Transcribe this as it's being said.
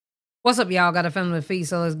What's up, y'all? Got a family feed,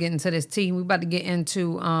 so let's get into this tea. We about to get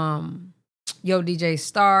into Yo DJ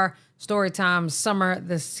Star, Storytime, Summer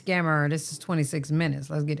the Scammer. This is 26 minutes.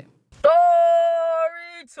 Let's get it.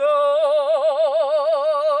 Story time.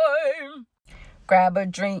 Grab a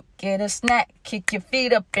drink, get a snack, kick your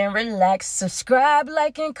feet up and relax. Subscribe,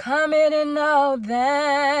 like, and comment and all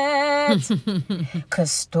that.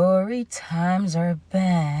 Cause story times are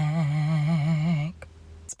back.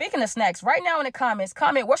 Speaking of snacks, right now in the comments,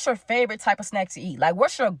 comment what's your favorite type of snack to eat. Like,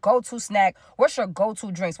 what's your go-to snack? What's your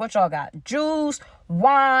go-to drinks? What y'all got? Juice,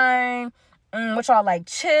 wine, what y'all like?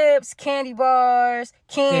 Chips, candy bars,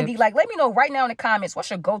 candy. Like, let me know right now in the comments, what's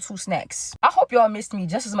your go-to snacks? I hope y'all missed me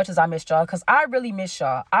just as much as I missed y'all, because I really miss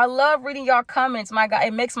y'all. I love reading y'all comments, my God.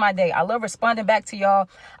 It makes my day. I love responding back to y'all.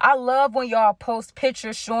 I love when y'all post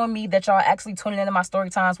pictures showing me that y'all actually tuning into my story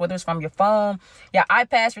times, whether it's from your phone, your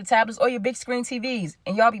iPads, your tablets, or your big screen TVs.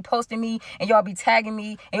 And y'all be posting me, and y'all be tagging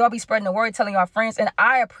me, and y'all be spreading the word, telling y'all friends. And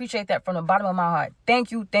I appreciate that from the bottom of my heart.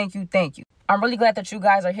 Thank you, thank you, thank you. I'm really glad that you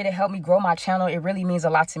guys are here to help me grow my channel. It really means a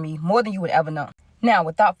lot to me, more than you would ever know. Now,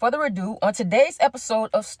 without further ado, on today's episode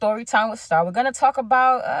of Storytime with Star, we're going to talk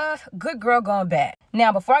about Good Girl Gone Bad.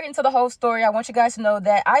 Now, before I get into the whole story, I want you guys to know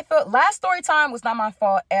that I felt last story time was not my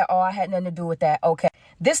fault at all. I had nothing to do with that. Okay.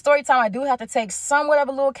 This story time, I do have to take somewhat of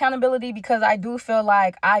a little accountability because I do feel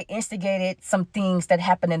like I instigated some things that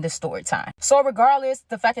happened in this story time. So regardless,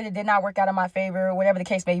 the fact that it did not work out in my favor, whatever the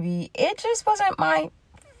case may be, it just wasn't my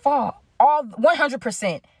fault. All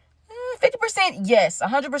 100%. 50%, yes.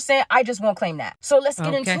 100%, I just won't claim that. So let's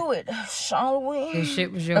get into it, shall we? This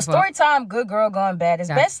shit was your The fault. story time, Good Girl Gone Bad, is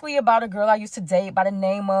basically about a girl I used to date by the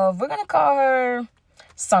name of, we're going to call her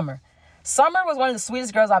Summer. Summer was one of the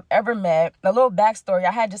sweetest girls I've ever met. A little backstory,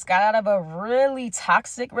 I had just got out of a really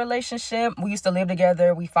toxic relationship. We used to live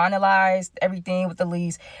together. We finalized everything with the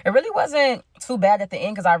lease. It really wasn't too bad at the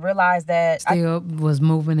end because I realized that Still was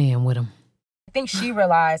moving in with him. I think she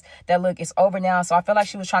realized that, look, it's over now. So I feel like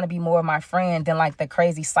she was trying to be more of my friend than like the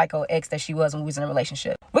crazy psycho ex that she was when we was in a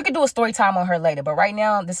relationship. We could do a story time on her later, but right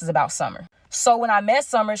now this is about Summer. So when I met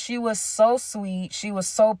Summer, she was so sweet. She was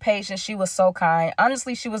so patient. She was so kind.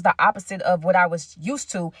 Honestly, she was the opposite of what I was used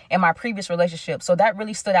to in my previous relationship. So that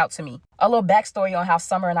really stood out to me. A little backstory on how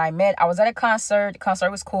Summer and I met. I was at a concert. The concert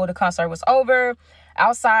was cool. The concert was over.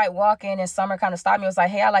 Outside walking, and Summer kind of stopped me. It was like,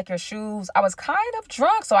 hey, I like your shoes. I was kind of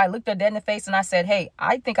drunk, so I looked her dead in the face and I said, hey,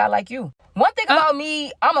 I think I like you. One thing about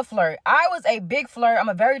me, I'm a flirt. I was a big flirt. I'm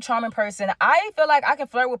a very charming person. I feel like I can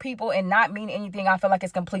flirt with people and not mean anything. I feel like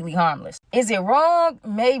it's completely harmless. Is it wrong?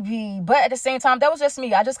 Maybe. But at the same time, that was just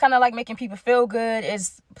me. I just kind of like making people feel good.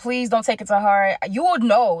 Please don't take it to heart. You would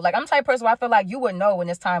know. Like, I'm the type of person where I feel like you would know when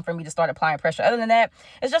it's time for me to start applying pressure. Other than that,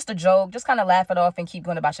 it's just a joke. Just kind of laugh it off and keep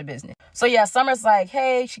going about your business. So yeah, Summer's like,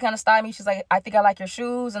 hey, she kind of stopped me. She's like, I think I like your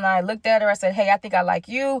shoes. And I looked at her. I said, hey, I think I like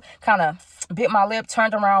you. Kind of bit my lip,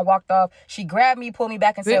 turned around, walked off. She grabbed me, pulled me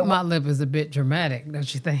back and said, Bit my lip is a bit dramatic,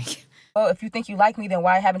 don't you think? well, if you think you like me, then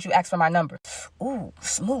why haven't you asked for my number? Ooh,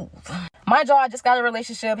 smooth. Mind y'all, I just got a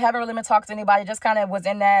relationship. Haven't really been talking to anybody. Just kind of was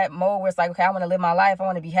in that mode where it's like, okay, I want to live my life. I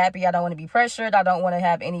want to be happy. I don't want to be pressured. I don't want to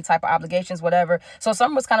have any type of obligations, whatever. So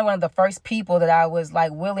Summer was kind of one of the first people that I was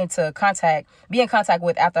like willing to be in contact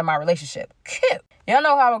with after my relationship. Cute. Y'all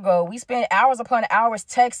know how it go. We spend hours upon hours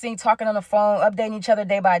texting, talking on the phone, updating each other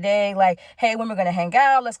day by day. Like, hey, when we're going to hang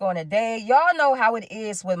out, let's go on a date. Y'all know how it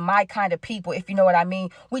is with my kind of people, if you know what I mean.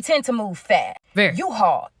 We tend to move fast. Very.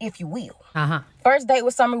 U-Haul, if you will. First date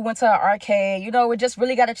with Summer, we went to an arcade. You know, we just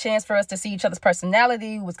really got a chance for us to see each other's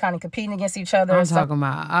personality. We was kind of competing against each other. I'm talking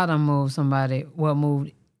about, I done moved somebody,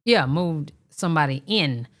 moved somebody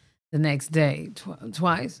in the next day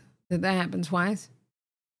twice. Did that happen twice?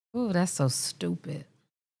 Oh, that's so stupid.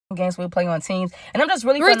 Games we play on teams. And I'm just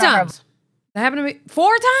really 3 times. That happened to me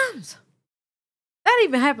 4 times. That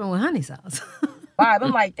even happened with Honey Sauce. Vibe.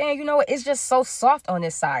 I'm like, dang, you know what? It's just so soft on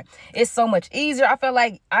this side. It's so much easier. I feel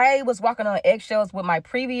like I was walking on eggshells with my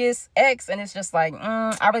previous ex, and it's just like,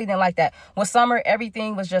 I really didn't like that. With Summer,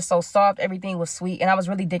 everything was just so soft. Everything was sweet, and I was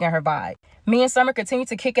really digging her vibe. Me and Summer continued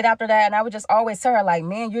to kick it after that, and I would just always tell her, like,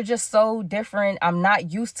 man, you're just so different. I'm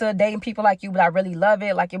not used to dating people like you, but I really love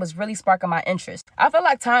it. Like, it was really sparking my interest. I feel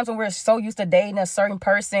like times when we're so used to dating a certain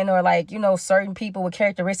person or, like, you know, certain people with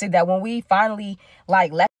characteristics that when we finally,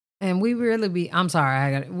 like, let and we really be,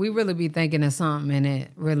 we really be thinking of something and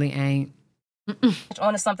it really ain't.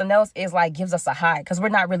 On to something else is like gives us a high because we're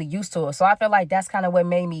not really used to it. So I feel like that's kind of what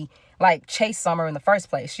made me like chase Summer in the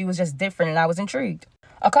first place. She was just different and I was intrigued.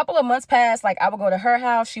 A couple of months passed, like I would go to her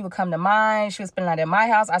house, she would come to mine, she would spend the night at my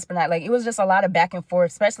house, I spend the night, like it was just a lot of back and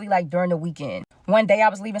forth, especially like during the weekend. One day I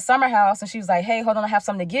was leaving summer house and she was like, hey, hold on, I have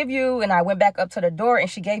something to give you. And I went back up to the door and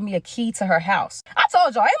she gave me a key to her house. I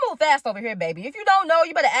told y'all, it move fast over here, baby. If you don't know,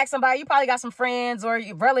 you better ask somebody. You probably got some friends or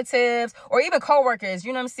relatives or even coworkers,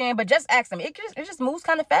 you know what I'm saying? But just ask them. It just moves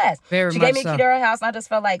kind of fast. Very She much gave me a so. key to her house and I just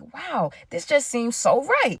felt like, wow, this just seems so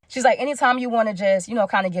right. She's like, anytime you want to just, you know,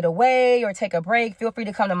 kind of get away or take a break, feel free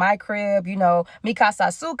to come to my crib, you know, mi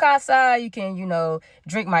casa, su casa. You can, you know,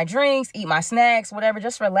 drink my drinks, eat my snacks, whatever.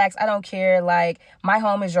 Just relax. I don't care. Like, my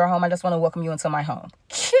home is your home. I just want to welcome you into my home.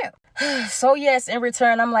 Cute. So yes, in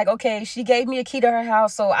return, I'm like, okay, she gave me a key to her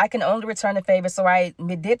house, so I can only return the favor. So I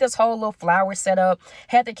did this whole little flower setup,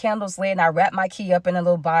 had the candles lit, and I wrapped my key up in a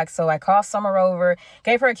little box. So I called Summer over,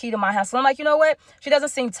 gave her a key to my house. So I'm like, you know what? She doesn't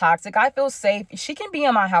seem toxic. I feel safe. She can be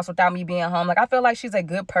in my house without me being home. Like, I feel like she's a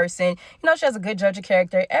good person. You know, she has a good judge of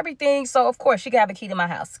character, everything. So of course, she can have a key to my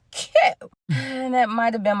house. Cute. And that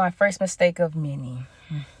might have been my first mistake of many.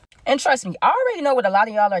 And trust me, I already know what a lot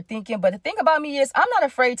of y'all are thinking, but the thing about me is I'm not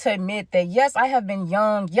afraid to admit that, yes, I have been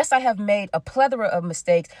young. Yes, I have made a plethora of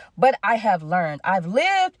mistakes, but I have learned. I've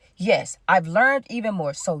lived. Yes, I've learned even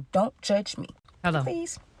more. So don't judge me. Hello.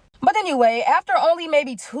 Please. But anyway, after only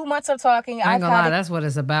maybe 2 months of talking, I ain't I've gonna lie, had that's what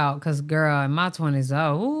it's about. Because, girl, in my 20s,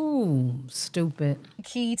 stupid. a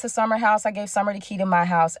key to Summer house. I gave Summer the key to my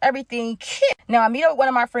house. Everything. Now, I meet up with one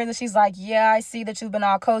of my friends and she's like, yeah, I see that you've been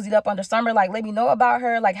all cozied up under Summer. Like, let me know about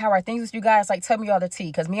her. Like, how are things with you guys? Like, tell me all the tea.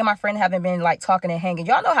 Because me and my friend haven't been, like, talking and hanging.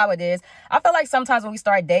 Y'all know how it is. I feel like sometimes when we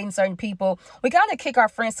start dating certain people, we kind of kick our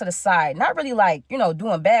friends to the side. Not really, like, you know,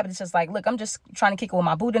 doing bad, but it's just like, look, I'm just trying to kick it with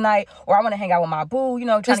my boo tonight. Or I want to hang out with my boo, you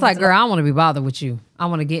know. It's like, girl, I don't want to be bothered with you. I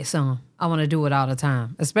want to get some. I want to do it all the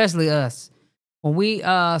time, especially us. When we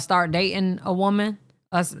start dating a woman,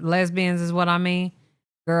 us lesbians is what I mean,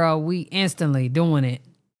 girl, we instantly doing it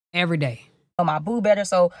every day. My boo better,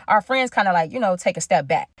 so our friends kind of like, you know, take a step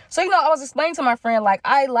back. So, you know, I was explaining to my friend, like,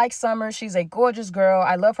 I like Summer. She's a gorgeous girl.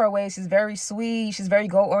 I love her ways. She's very sweet. She's very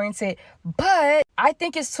goal oriented, but I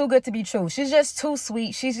think it's too good to be true. She's just too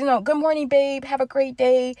sweet. She's, you know, good morning, babe. Have a great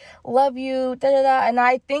day. Love you. Da da da. And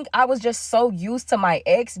I think I was just so used to my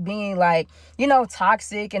ex being like, you know,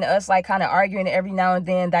 toxic and us like kind of arguing every now and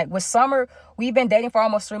then. That with Summer, we've been dating for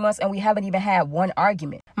almost 3 months and we haven't even had one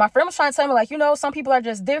argument. My friend was trying to tell me, like, you know, some people are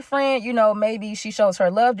just different. You know, maybe she shows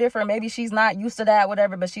her love different. Maybe she's not used to that,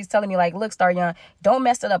 whatever. But she's telling me, like, look, Star Young, don't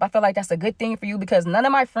mess it up. I feel like that's a good thing for you because none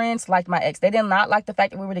of my friends liked my ex. They did not like the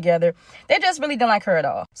fact that we were together. They just really didn't like her at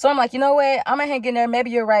all. So I'm like, you know what? I'm going to hang in there.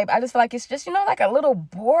 Maybe you're right. But I just feel like it's just, you know, like a little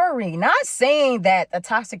boring. Not saying that the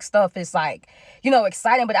toxic stuff is like, you know,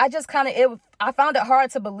 exciting. But I just kind of, I found it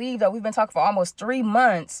hard to believe that we've been talking for almost 3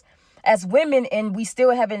 months as women and we still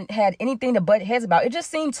haven't had anything to butt heads about. It just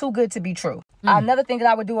seemed too good to be true. Another thing that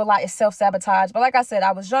I would do a lot is self-sabotage. But like I said,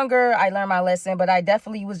 I was younger. I learned my lesson, but I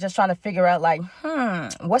definitely was just trying to figure out like,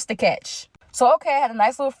 what's the catch? So, okay, I had a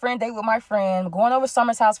nice little friend date with my friend. Going over to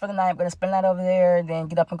Summer's house for the night. I'm going to spend the night over there and then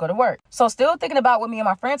get up and go to work. So still thinking about what me and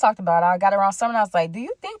my friend talked about. I got around Summer and I was like, do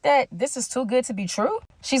you think that this is too good to be true?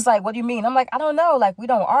 She's like, what do you mean? I'm like, I don't know. Like, we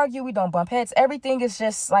don't argue. We don't bump heads. Everything is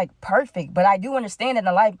just like perfect. But I do understand that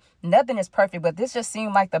in life, nothing is perfect. But this just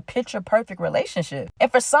seemed like the picture perfect relationship.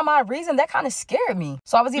 And for some odd reason, that kind of scared me.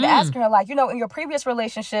 So I was even asking her, like, you know, in your previous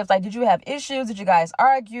relationships, like, did you have issues? Did you guys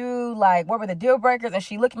argue? Like, what were the deal breakers? And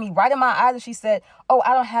she looked at me right in my eyes and she said, oh,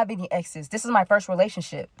 I don't have any exes. This is my first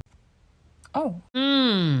relationship. Oh.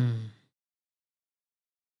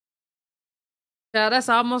 Yeah, that's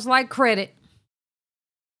almost like credit.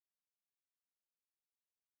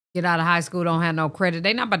 Get out of high school, don't have no credit.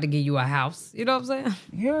 They not about to give you a house. You know what I'm saying?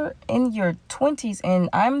 You're in your 20s and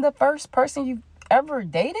I'm the first person you've ever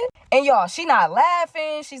dated? And y'all, she not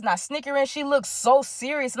laughing. She's not snickering. She looks so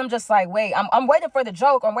serious. And I'm just like, wait, I'm waiting for the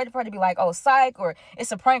joke. I'm waiting for her to be like, oh, psych, or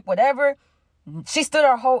it's a prank, whatever. She stood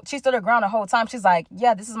her ground the whole time. She's like,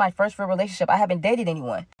 yeah, this is my first real relationship. I haven't dated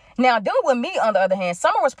anyone. Now, dealing with me, on the other hand,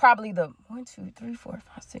 Summer was probably the 1, 2, 3, 4,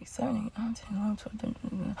 5, 6, 7, 8, 9, 10, 11, 12,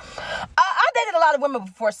 13. I dated a lot of women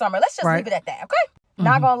before Summer. Let's just leave it at that, okay?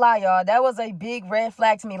 Not gonna lie, y'all. That was a big red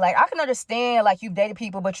flag to me. Like, I can understand, like, you've dated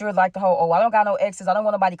people, but you're like the whole, oh, I don't got no exes. I don't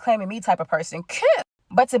want nobody claiming me type of person.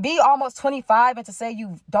 But to be almost 25 and to say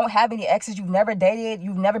you don't have any exes, you've never dated,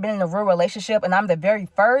 you've never been in a real relationship, and I'm the very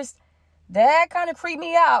first, that kind of creeped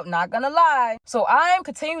me out, not gonna lie. So I'm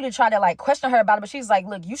continuing to try to like question her about it, but she's like,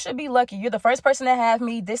 look, you should be lucky. You're the first person to have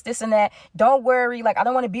me, this, and that. Don't worry. Like, I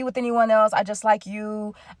don't want to be with anyone else. I just like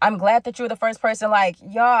you. I'm glad that you're the first person. Like,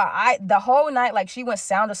 y'all, the whole night, like, she went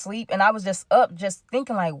sound asleep and I was just up just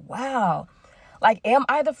thinking like, wow. Like, am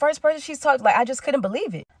I the first person she's talked? Like, I just couldn't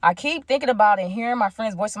believe it. I keep thinking about it and hearing my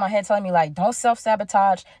friend's voice in my head telling me, like, don't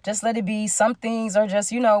self-sabotage. Just let it be. Some things are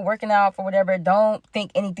just, working out for whatever. Don't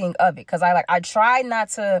think anything of it. Because I try not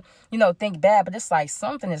to, think bad, but it's like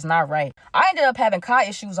something is not right. I ended up having car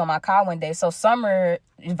issues on my car one day. So Summer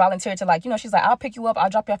volunteered to she's like, I'll pick you up. I'll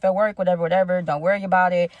drop you off at work, whatever. Don't worry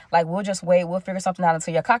about it. Like, we'll just wait. We'll figure something out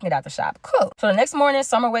until your car can get out the shop. Cool. So the next morning,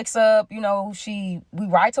 Summer wakes up, we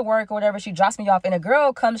ride to work or whatever. She drops me off and a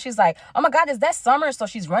girl comes. She's like, oh my God, is that Summer? So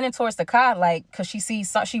she's running towards the car, cause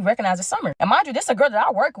she recognizes Summer. And mind you, this is a girl that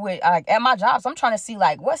I work with at my job. So I'm trying to see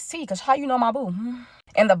what's T? Cause how you know my boo?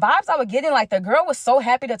 And the vibes I was getting, the girl was so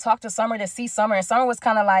happy to talk to Summer, to see Summer. And Summer was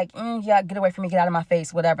kind of like, yeah, get away from me, get out of my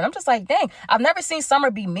face, whatever. And I'm just like, dang, I've never seen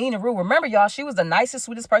Summer be mean and rude. Remember, y'all, she was the nicest,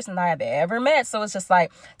 sweetest person I have ever met. So it's just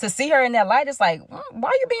to see her in that light, it's like, why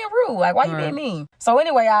are you being rude? Why you being mean? So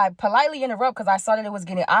anyway, I politely interrupt because I saw that it was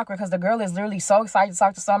getting awkward because the girl is literally so excited to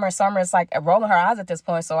talk to Summer. And Summer is rolling her eyes at this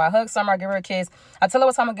point. So I hug Summer, I give her a kiss. I tell her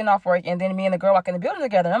what time I'm getting off work. And then me and the girl walk in the building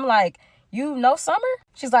together. And I'm like, you know Summer?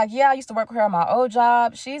 She's like, yeah, I used to work with her at my old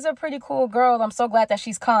job. She's a pretty cool girl. I'm so glad that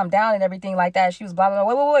she's calmed down and everything like that. She was blah, blah,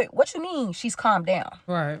 blah. Wait. What you mean she's calmed down?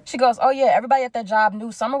 Right. She goes, oh, yeah, everybody at that job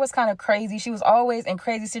knew Summer was kind of crazy. She was always in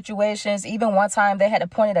crazy situations. Even one time they had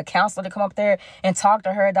appointed a counselor to come up there and talk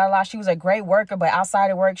to her. She was a great worker, but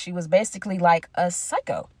outside of work, she was basically like a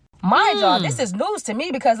psycho. Mind y'all, this is news to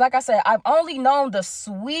me because, like I said, I've only known the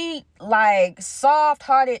sweet,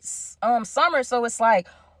 soft-hearted Summer. So it's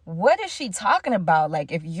what is she talking about?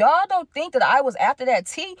 If y'all don't think that I was after that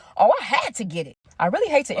tea, I had to get it. I really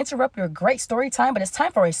hate to interrupt your great story time, but it's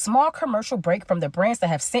time for a small commercial break from the brands that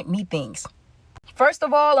have sent me things. First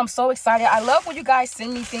of all, I'm so excited. I love when you guys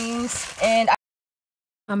send me things, and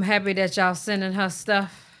I'm happy that y'all sending her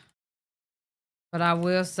stuff. But I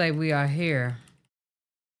will say we are here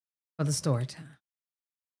for the story time.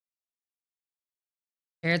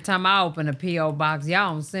 Every time I open a P.O. box,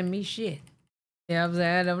 y'all don't send me shit. You know what I'm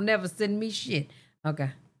saying? They'll never send me shit. Okay.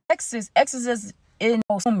 X's is in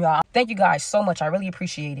y'all. Thank you guys so much. I really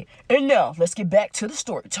appreciate it. And now, let's get back to the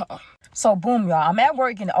story time. So, boom, y'all. I'm at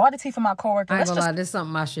work getting all the tea from my coworker. I ain't gonna lie, this is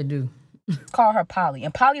something I should do. Call her Polly.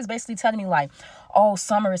 And Polly is basically telling me, oh,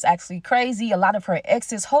 Summer is actually crazy. A lot of her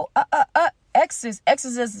exes,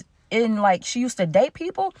 exes is in she used to date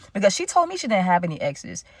people because she told me she didn't have any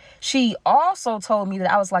exes. She also told me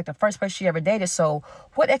that I was the first person she ever dated. So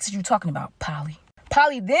what exes you talking about, Polly?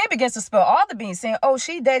 Polly then begins to spill all the beans, saying, oh,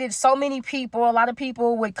 she dated so many people. A lot of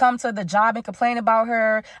people would come to the job and complain about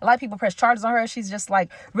her. A lot of people press charges on her. She's just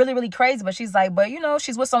really, really crazy. But she's but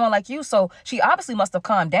she's with someone like you. So she obviously must have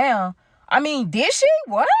calmed down. I mean, did she?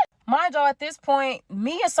 What? Mind y'all, at this point,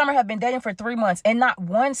 me and Summer have been dating for 3 months and not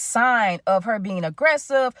one sign of her being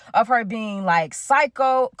aggressive, of her being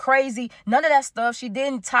psycho, crazy, none of that stuff. She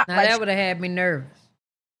didn't talk. Now that would have had me nervous.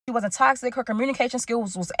 She wasn't toxic. Her communication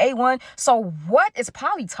skills was A1. So what is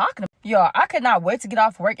Polly talking about? Y'all, I could not wait to get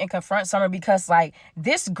off work and confront Summer because,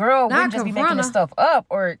 this girl wouldn't just be making this stuff up,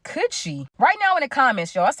 or could she? Right now in the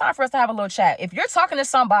comments, y'all, it's time for us to have a little chat. If you're talking to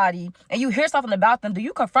somebody and you hear something about them, do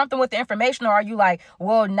you confront them with the information, or are you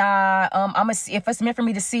well, nah, I'm gonna see if it's meant for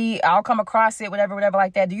me to see, I'll come across it, whatever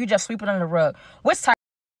like that. Do you just sweep it under the rug? Which type?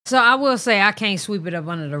 So I will say I can't sweep it up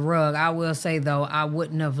under the rug. I will say, though, I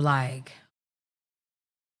wouldn't have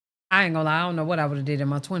I ain't gonna lie, I don't know what I would have did in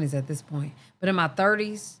my 20s at this point. But in my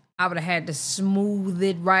 30s, I would have had to smooth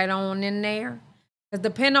it right on in there. Because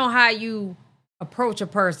depending on how you approach a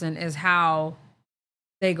person is how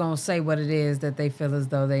they gonna say what it is that they feel as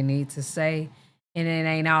though they need to say. And it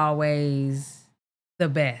ain't always the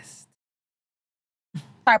best.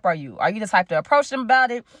 Type are you? Are you the type to approach them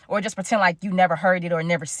about it, or just pretend like you never heard it or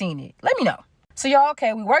never seen it? Let me know. So y'all,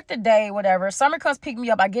 okay, we work the day, whatever. Summer comes pick me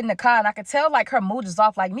up. I get in the car and I could tell her mood is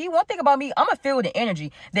off. Me, one thing about me, I'm going to feel the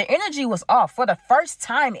energy. The energy was off for the first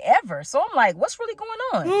time ever. So I'm what's really going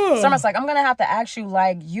on? Summer's I'm going to have to ask you,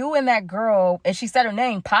 you and that girl, and she said her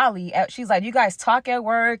name, Polly. She's you guys talk at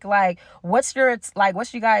work? What's your guys'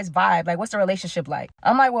 vibe? What's the relationship like?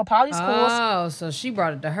 I'm well, Polly's cool. Oh, so she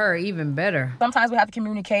brought it to her even better. Sometimes we have to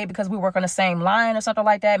communicate because we work on the same line or something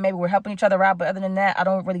like that. Maybe we're helping each other out. But other than that, I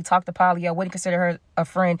don't really talk to Polly. I wouldn't consider her a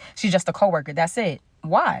friend. She's just a coworker. That's it.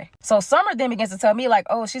 Why? So Summer then begins to tell me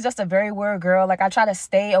oh, she's just a very weird girl. I try to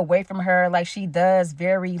stay away from her. She does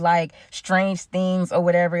very strange things or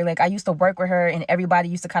whatever. I used to work with her and everybody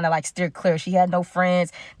used to kind of steer clear. She had no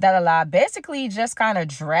friends. Basically just kind of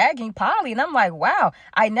dragging Polly. And I'm wow,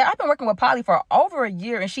 I've been working with Polly for over a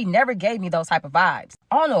year and she never gave me those type of vibes.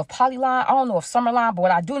 I don't know if Polly lied. I don't know if Summer lied. But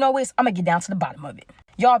what I do know is I'm gonna get down to the bottom of it.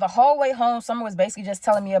 Y'all, the whole way home, Summer was basically just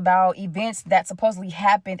telling me about events that supposedly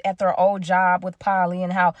happened at their old job with Polly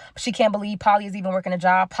and how she can't believe Polly is even working a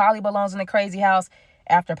job. Polly belongs in the crazy house,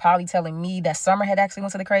 after Polly telling me that Summer had actually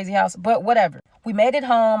went to the crazy house. But whatever. We made it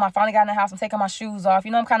home. I finally got in the house. I'm taking my shoes off.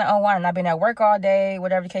 You know, I'm kind of unwinding. I've been at work all day,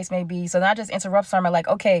 whatever the case may be. So then I just interrupt Summer like,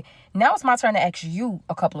 okay, now it's my turn to ask you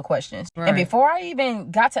a couple of questions. Right. And before I even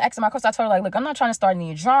got to asking my question, I told her, like, look, I'm not trying to start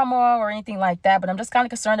any drama or anything like that, but I'm just kind of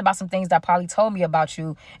concerned about some things that Polly told me about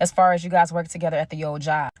you as far as you guys work together at the old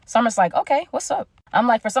job. Summer's like, okay, what's up? I'm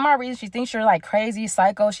like, for some odd reason, she thinks you're like crazy,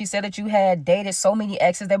 psycho. She said that you had dated so many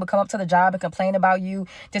exes. They would come up to the job and complain about you,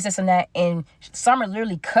 this, and that. And Summer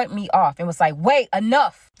literally cut me off and was like, wait,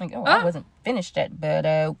 enough. Like, oh, I wasn't finished yet, but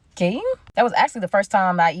okay. That was actually the first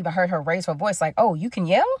time I even heard her raise her voice. Like, oh, you can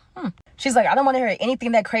yell? She's like, I don't want to hear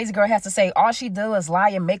anything that crazy girl has to say. All she do is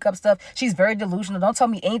lie and make up stuff. She's very delusional. Don't tell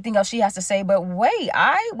me anything else she has to say. But wait,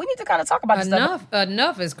 we need to kind of talk about this stuff.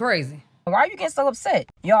 Enough is crazy. Why are you getting so upset?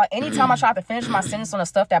 Y'all, anytime I tried to finish my sentence on the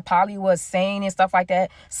stuff that Polly was saying and stuff like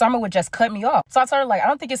that, Summer would just cut me off. So I told her, like, I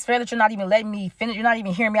don't think it's fair that you're not even letting me finish. You're not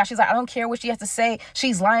even hearing me out. She's like, I don't care what she has to say.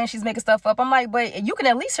 She's lying. She's making stuff up. I'm like, but you can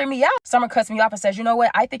at least hear me out. Summer cuts me off and says, you know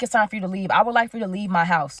what? I think it's time for you to leave. I would like for you to leave my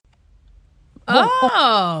house.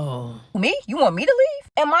 Oh. Me? You want me to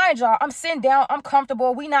leave? And mind y'all, I'm sitting down, I'm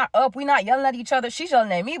comfortable, we not up, we not yelling at each other. She's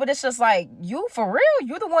yelling at me, but it's just like, you for real?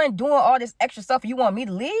 You the one doing all this extra stuff and you want me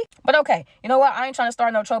to leave? But okay, you know what? I ain't trying to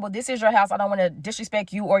start no trouble. This is your house. I don't want to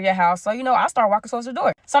disrespect you or your house. So, you know, I start walking towards the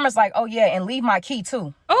door. Summer's like, oh yeah, and leave my key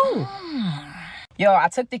too. Oh. Yo, I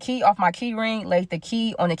took the key off my key ring, laid the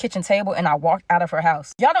key on the kitchen table, and I walked out of her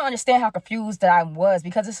house. Y'all don't understand how confused that I was,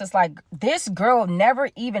 because it's just like, this girl never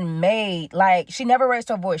even made, like, she never raised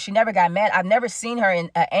her voice. She never got mad. I've never seen her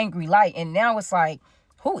in an angry light. And now it's like,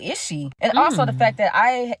 who is she? And also the fact that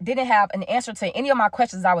I didn't have an answer to any of my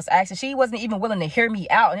questions I was asking. She wasn't even willing to hear me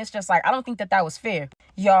out. And it's just like, I don't think that was fair.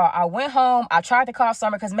 Y'all, I went home. I tried to call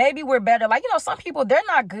Summer because maybe we're better. Like, you know, some people, they're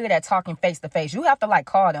not good at talking face to face. You have to like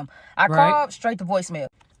call them. I called straight to voicemail.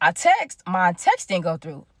 I text, my text didn't go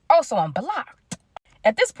through. Also, I'm blocked.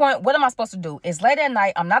 At this point, what am I supposed to do? It's late at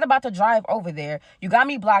night. I'm not about to drive over there. You got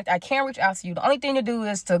me blocked. I can't reach out to you. The only thing to do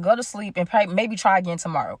is to go to sleep and maybe try again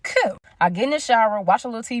tomorrow. Cool. I get in the shower, watch a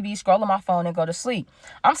little TV, scroll on my phone, and go to sleep.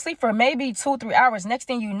 I'm asleep for maybe 2-3 hours. Next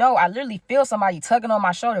thing you know, I literally feel somebody tugging on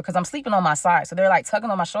my shoulder because I'm sleeping on my side. So they're like tugging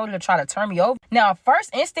on my shoulder to try to turn me over. Now,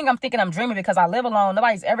 first instinct, I'm thinking I'm dreaming because I live alone.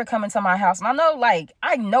 Nobody's ever coming to my house. And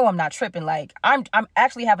I know I'm not tripping. Like, I'm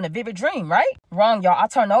actually having a vivid dream, right? Wrong, y'all. I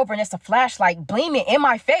turn over and it's a flashlight gleaming in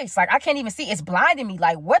my face. Like, I can't even see. It's blinding me.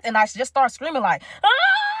 Like, what? And I just start screaming like, ah!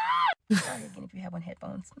 Sorry again if you have on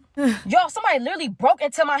headphones. Y'all, somebody literally broke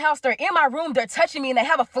into my house. They're in my room. They're touching me and they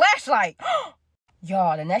have a flashlight.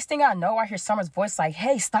 Y'all, the next thing I know, I hear Summer's voice like,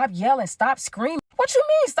 hey, stop yelling. Stop screaming. What you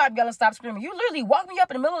mean stop yelling, stop screaming? You literally woke me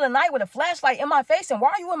up in the middle of the night with a flashlight in my face. And why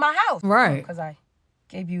are you in my house? Right. Because I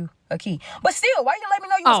gave you a key. But still, why you let me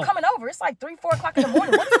know you was coming over? It's like 3-4 o'clock in the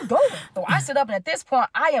morning. What are you doing? So I sit up, and at this point,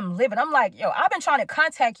 I am livid. I'm like, yo, I've been trying to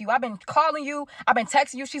contact you. I've been calling you. I've been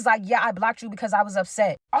texting you. She's like, yeah, I blocked you because I was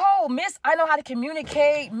upset. Oh, miss, I know how to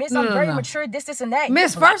communicate. Miss, I'm very mature, this, and that.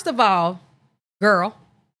 Miss, first of all, girl,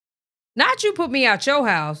 not you put me out your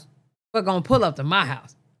house, but gonna pull up to my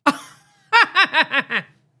house.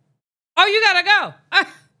 Oh, you gotta go.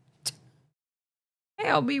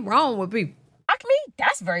 Hell be wrong with people. Me,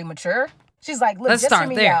 that's very mature. She's like, look, just hear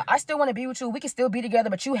me out. I still want to be with you. We can still be together,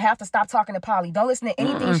 but you have to stop talking to Polly. Don't listen to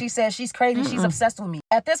anything she says. She's crazy. She's obsessed with me.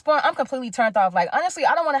 At this point, I'm completely turned off. Like, honestly,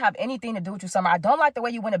 I don't want to have anything to do with you, Summer. I don't like the way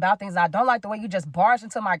you went about things. And I don't like the way you just barged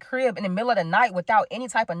into my crib in the middle of the night without any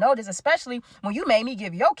type of notice, especially when you made me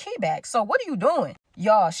give your key back. So what are you doing?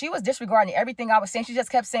 Y'all, she was disregarding everything I was saying. She just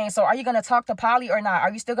kept saying, so are you going to talk to Polly or not?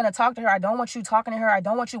 Are you still going to talk to her? I don't want you talking to her. I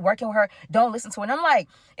don't want you working with her. Don't listen to her. And I'm like,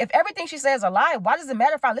 if everything she says is a lie, why does it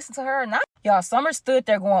matter if I listen to her or not? Y'all, Summer stood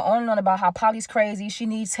there going on and on about how Polly's crazy. She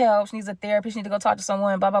needs help. She needs a therapist. She needs to go talk to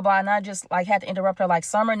someone, blah, blah, blah. And I just like had to interrupt her like,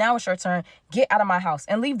 Summer, now it's your turn. Get out of my house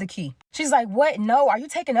and leave the key. She's like, what? No, are you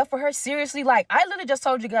taking up for her? Seriously? Like, I literally just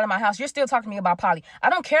told you to get out of my house. You're still talking to me about Polly. I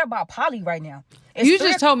don't care about Polly right now. You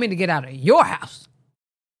just told me to get out of your house.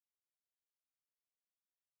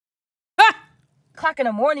 O'clock in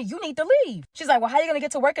the morning, you need to leave. She's like, well, how are you going to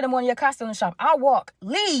get to work in the morning? Your car's still in the shop. I'll walk.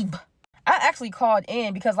 Leave. I actually called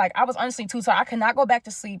in because, like, I was honestly too tired. I could not go back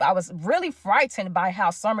to sleep. I was really frightened by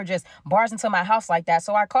how Summer just bars into my house like that.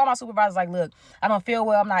 So I called my supervisor, like, look, I don't feel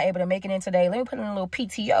well. I'm not able to make it in today. Let me put in a little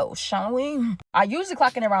PTO, shall we? I usually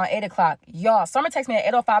clock in around 8 o'clock. Y'all, Summer texted me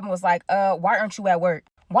at 8:05 and was like, why aren't you at work?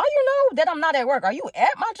 why you know that I'm not at work? Are you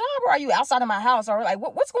at my job or are you outside of my house? Or like,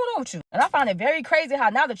 what's going on with you? And I find it very crazy how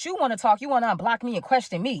now that you want to talk, you want to unblock me and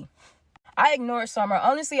question me. I ignored Summer.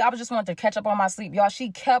 Honestly, I was just wanting to catch up on my sleep. Y'all,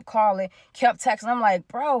 she kept calling, kept texting. I'm like,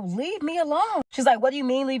 bro, leave me alone. She's like, what do you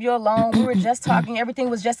mean leave you alone? We were just talking. Everything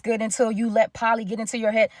was just good until you let Polly get into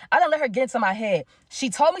your head. I didn't let her get into my head. She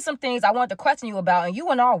told me some things I wanted to question you about, and you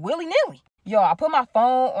went all willy-nilly. Yo, I put my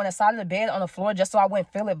phone on the side of the bed on the floor just so I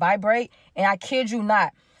wouldn't feel it vibrate. And I kid you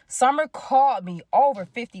not, Summer called me over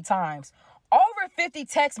 50 times. Over 50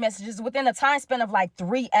 text messages within a time span of like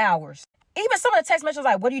 3 hours. Even some of the text messages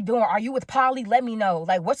like, what are you doing? Are you with Polly? Let me know.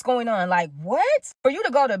 Like, what's going on? Like, what? For you to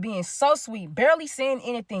go to being so sweet, barely saying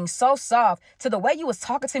anything, so soft, to the way you was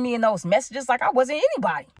talking to me in those messages like I wasn't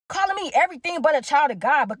anybody. Calling me everything but a child of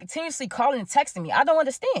God, but continuously calling and texting me. I don't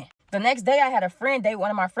understand. The next day, I had a friend date one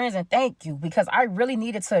of my friends, and thank you, because I really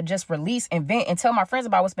needed to just release and vent and tell my friends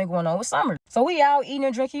about what's been going on with Summer. So we out eating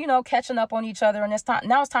and drinking, you know, catching up on each other, and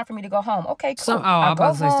now it's time for me to go home. Okay, cool. I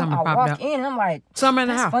go home, I walk in, and I'm like, Summer in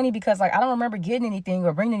the house. It's funny because, like, I don't remember getting anything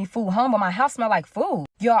or bringing any food home, but my house smelled like food.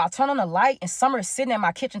 Yo, I turn on the light, and Summer is sitting at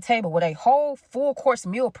my kitchen table with a whole full-course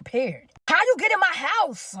meal prepared. How you get in my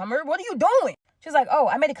house, Summer? What are you doing? She's like, oh,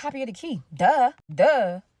 I made a copy of the key. Duh.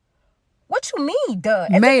 What you mean, duh?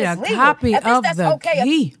 Made a copy of the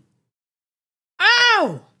key.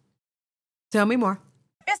 Oh! Tell me more.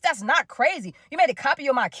 That's not crazy. You made a copy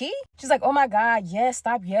of my key? She's like, oh my God, yes,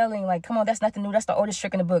 stop yelling. Like, come on, that's nothing new. That's the oldest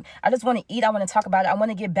trick in the book. I just want to eat. I want to talk about it. I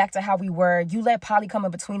want to get back to how we were. You let Polly come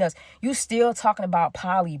in between us. You still talking about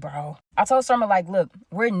Polly, bro. I told Summer, like, look,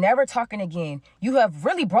 we're never talking again. You have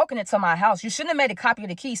really broken into my house. You shouldn't have made a copy of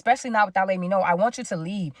the key, especially not without letting me know. I want you to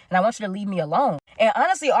leave, and I want you to leave me alone. And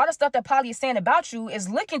honestly, all the stuff that Polly is saying about you is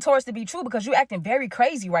looking towards to be true because you're acting very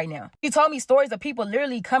crazy right now. He told me stories of people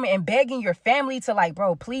literally coming and begging your family to, like,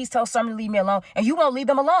 bro, please tell Summer to leave me alone, and you won't leave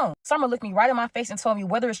them alone. Summer looked me right in my face and told me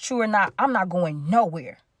whether it's true or not, I'm not going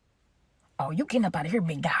nowhere. Oh, you getting up out of here,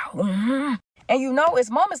 big dog. Mm-hmm. And you know,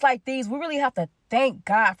 it's moments like these, we really have to thank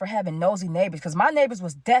God for having nosy neighbors, because my neighbors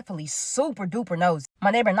was definitely super duper nosy.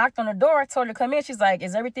 My neighbor knocked on the door. I told her to come in. She's like,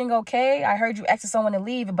 is everything okay? I heard you asking someone to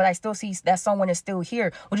leave, but I still see that someone is still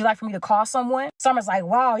here. Would you like for me to call someone? Summer's like,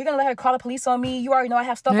 wow, you're going to let her call the police on me? You already know I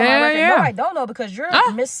have stuff on my record. No, I don't know, because you're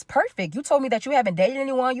Miss Perfect. You told me that you haven't dated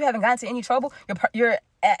anyone. You haven't gotten into any trouble. You're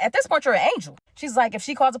at this point, you're an angel. She's like, if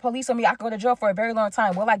she calls the police on me, I could go to jail for a very long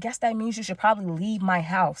time. Well, I guess that means you should probably leave my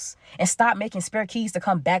house and stop making spare keys to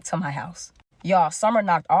come back to my house. Y'all, Summer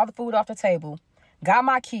knocked all the food off the table, got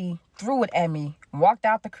my key, threw it at me, walked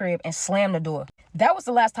out the crib, and slammed the door. That was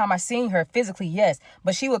the last time I seen her physically, yes,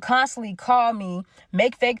 but she would constantly call me,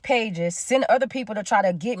 make fake pages, send other people to try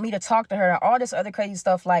to get me to talk to her, and all this other crazy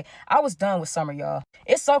stuff. Like, I was done with Summer, y'all.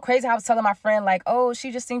 It's so crazy how I was telling my friend, like, oh,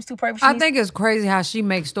 she just seems too perfect. I think it's crazy how she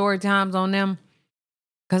makes story times on them,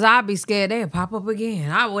 because I'd be scared they'd pop up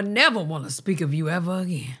again. I would never want to speak of you ever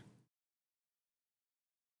again.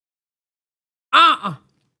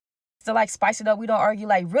 To like spice it up, we don't argue.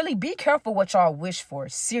 Like, really be careful what y'all wish for.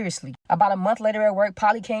 Seriously. About a month later at work,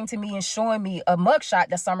 Polly came to me and showing me a mugshot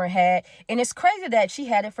that Summer had. And it's crazy that she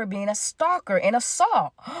had it for being a stalker and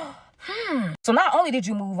assault. So not only did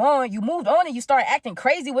you move on, you moved on and you started acting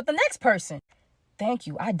crazy with the next person. Thank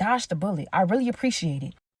you. I dodged the bullet. I really appreciate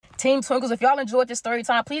it. Team Twinkles, if y'all enjoyed this story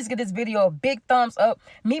time, please give this video a big thumbs up.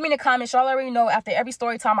 Meet me in the comments. Y'all already know after every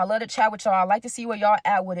story time, I love to chat with y'all. I like to see where y'all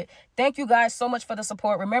at with it. Thank you guys so much for the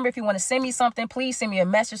support. Remember, if you want to send me something, please send me a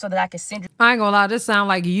message so that I can send you. I ain't gonna lie, this sound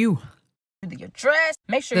like you. The address.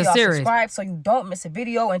 Make sure y'all subscribe so you don't miss a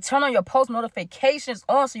video, and turn on your post notifications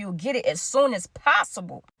on so you'll get it as soon as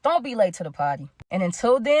possible. Don't be late to the party. And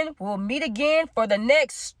until then, we'll meet again for the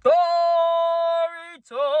next story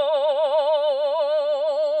time.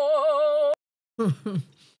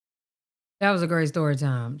 That was a great story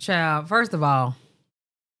time. Child, first of all,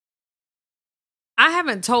 I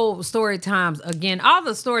haven't told story times again. All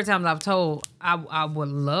the story times I've told, I would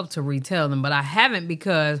love to retell them, but I haven't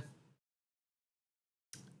because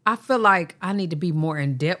I feel like I need to be more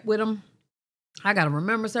in depth with them. I got to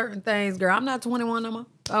remember certain things. Girl, I'm not 21 no more.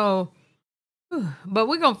 Oh, but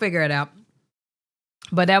we're going to figure it out.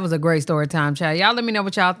 But that was a great story time, child. Y'all let me know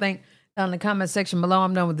what y'all think down in the comment section below.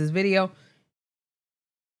 I'm done with this video.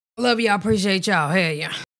 Love y'all. Appreciate y'all. Hell yeah.